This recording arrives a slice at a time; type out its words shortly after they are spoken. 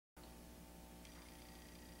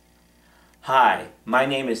Hi, my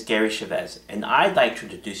name is Gary Chavez, and I'd like to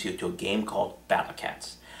introduce you to a game called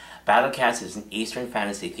Battlecats. Battlecats is an Eastern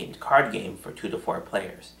fantasy-themed card game for 2 to 4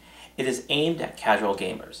 players. It is aimed at casual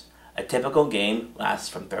gamers. A typical game lasts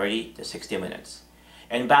from 30 to 60 minutes.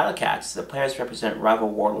 In Battlecats, the players represent rival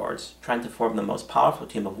warlords trying to form the most powerful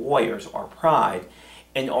team of warriors or pride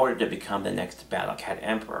in order to become the next Battlecat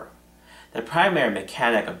Emperor. The primary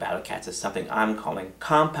mechanic of Battlecats is something I'm calling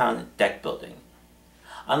compound deck building.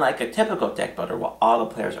 Unlike a typical deck builder where all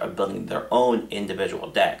the players are building their own individual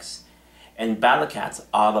decks, in Battlecats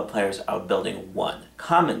all the players are building one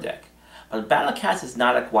common deck. But Battlecats is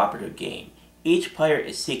not a cooperative game. Each player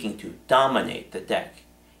is seeking to dominate the deck.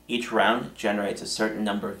 Each round generates a certain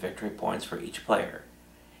number of victory points for each player.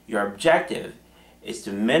 Your objective is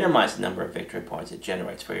to minimize the number of victory points it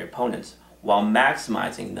generates for your opponents while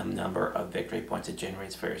maximizing the number of victory points it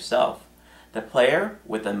generates for yourself. The player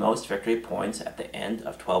with the most victory points at the end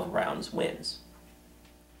of 12 rounds wins.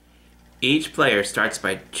 Each player starts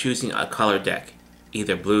by choosing a color deck,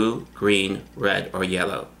 either blue, green, red, or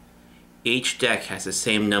yellow. Each deck has the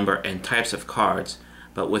same number and types of cards,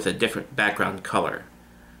 but with a different background color.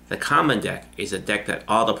 The common deck is a deck that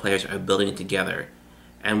all the players are building together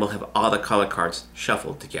and will have all the color cards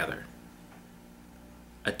shuffled together.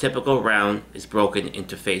 A typical round is broken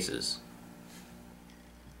into phases.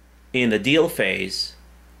 In the deal phase,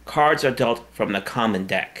 cards are dealt from the common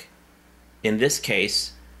deck. In this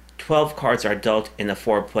case, 12 cards are dealt in a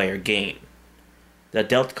 4-player game. The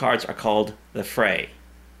dealt cards are called the fray,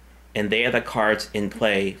 and they are the cards in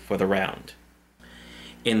play for the round.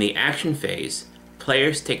 In the action phase,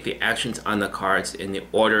 players take the actions on the cards in the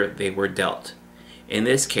order they were dealt. In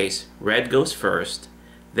this case, red goes first,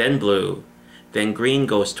 then blue, then green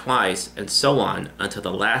goes twice, and so on until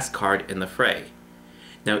the last card in the fray.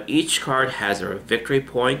 Now each card has a victory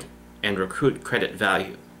point and recruit credit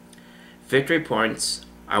value. Victory points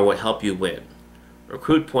are what help you win.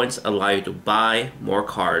 Recruit points allow you to buy more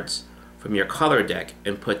cards from your color deck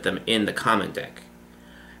and put them in the common deck.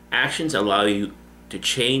 Actions allow you to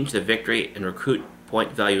change the victory and recruit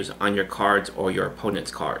point values on your cards or your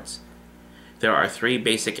opponent's cards. There are 3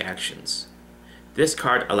 basic actions. This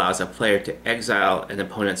card allows a player to exile an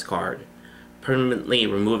opponent's card, permanently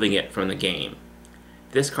removing it from the game.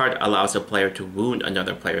 This card allows a player to wound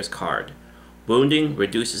another player's card. Wounding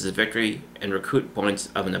reduces the victory and recruit points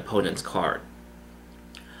of an opponent's card.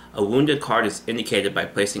 A wounded card is indicated by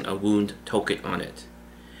placing a wound token on it.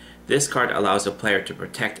 This card allows a player to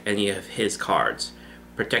protect any of his cards.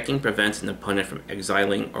 Protecting prevents an opponent from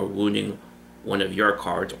exiling or wounding one of your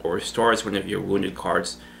cards or restores one of your wounded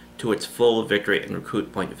cards to its full victory and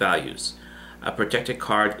recruit point values. A protected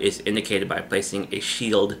card is indicated by placing a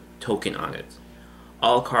shield token on it.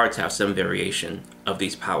 All cards have some variation of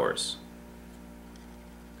these powers.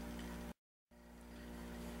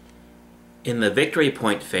 In the victory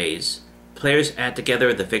point phase, players add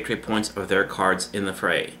together the victory points of their cards in the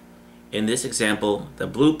fray. In this example, the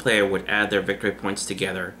blue player would add their victory points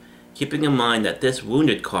together, keeping in mind that this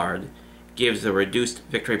wounded card gives the reduced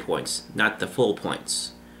victory points, not the full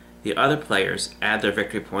points. The other players add their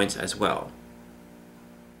victory points as well.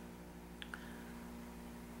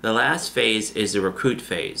 The last phase is the recruit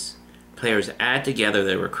phase. Players add together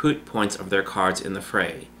the recruit points of their cards in the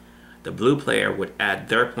fray. The blue player would add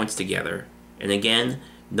their points together, and again,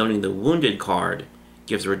 noting the wounded card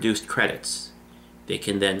gives reduced credits. They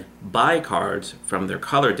can then buy cards from their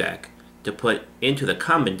color deck to put into the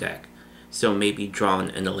common deck, so it may be drawn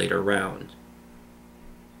in a later round.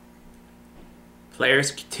 Players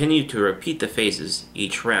continue to repeat the phases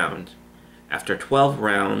each round. After 12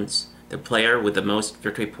 rounds, the player with the most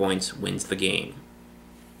victory points wins the game.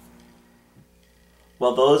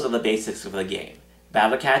 Well, those are the basics of the game.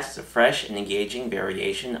 Battlecats is a fresh and engaging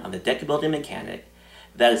variation on the deck building mechanic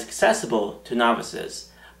that is accessible to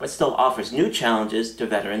novices, but still offers new challenges to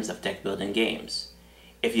veterans of deck building games.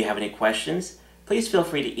 If you have any questions, please feel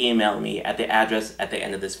free to email me at the address at the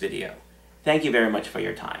end of this video. Thank you very much for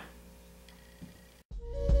your time.